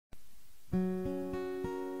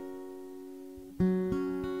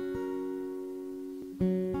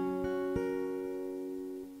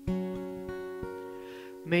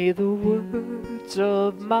May the words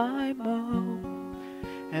of my mouth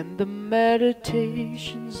and the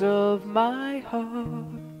meditations of my heart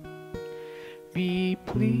be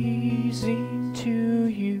pleasing to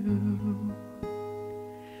you,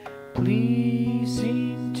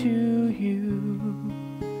 pleasing to you.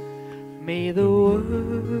 May the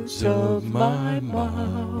words of my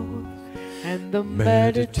mouth and the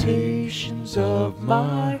meditations of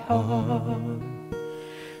my heart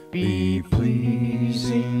be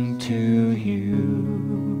pleasing to you,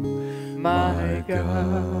 my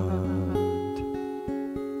God.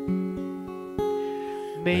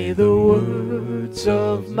 May the words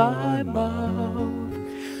of my mouth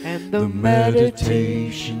and the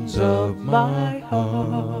meditations of my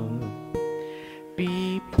heart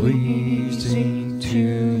be pleasing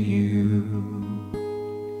to you,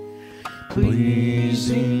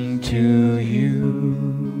 pleasing to you.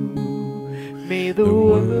 May the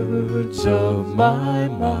words of my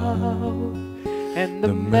mouth and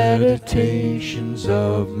the meditations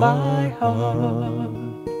of my heart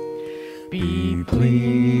be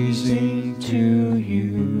pleasing to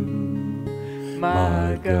you,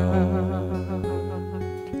 my God.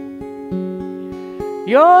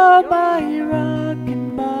 You're my rock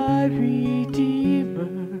and my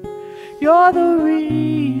redeemer. You're the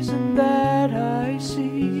reason that I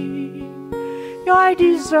sing. I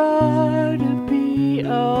desire to be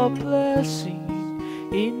a blessing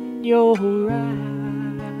in your eyes.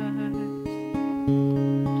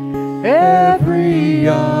 Every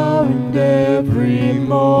hour and every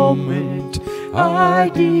moment I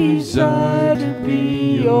desire to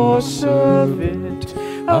be your servant.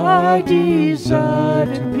 I desire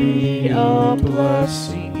to be a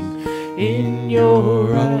blessing in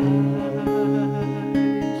your eyes.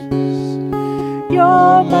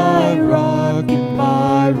 You're my rock and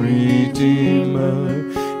my redeemer.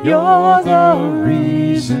 You're the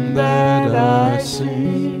reason that I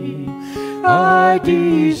sing. I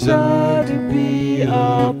desire to be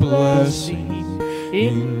a blessing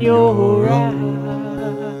in your eyes.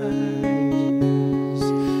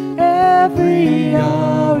 Every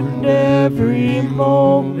hour and every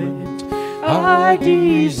moment I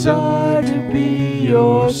desire to be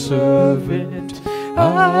your servant.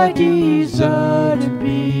 I desire to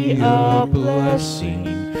be a blessing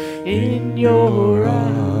in your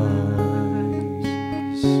eyes,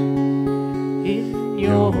 in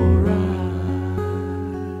your eyes.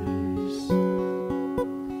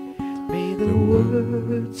 May the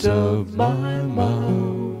words of my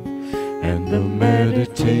mouth and the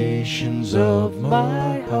meditations of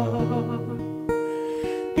my heart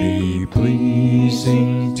be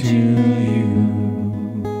pleasing to you,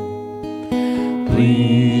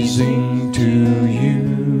 pleasing to you.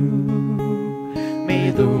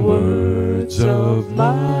 May the words of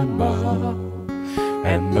my mouth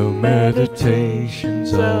and the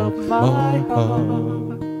meditations of my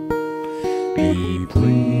heart be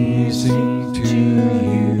pleasing to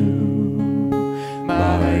you,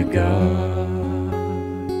 my God.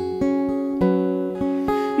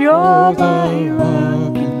 You're my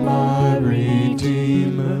rock and my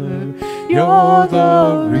redeemer. You're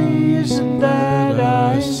the reason that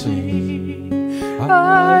I sing.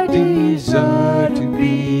 I desire to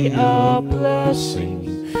be a blessing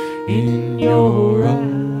in your eyes.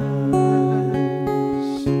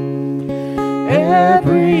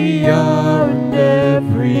 Every hour and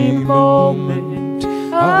every moment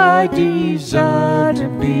I desire to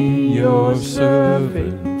be your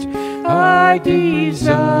servant. I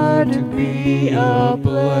desire to be a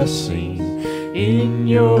blessing in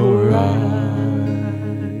your eyes,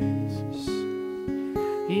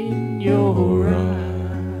 in your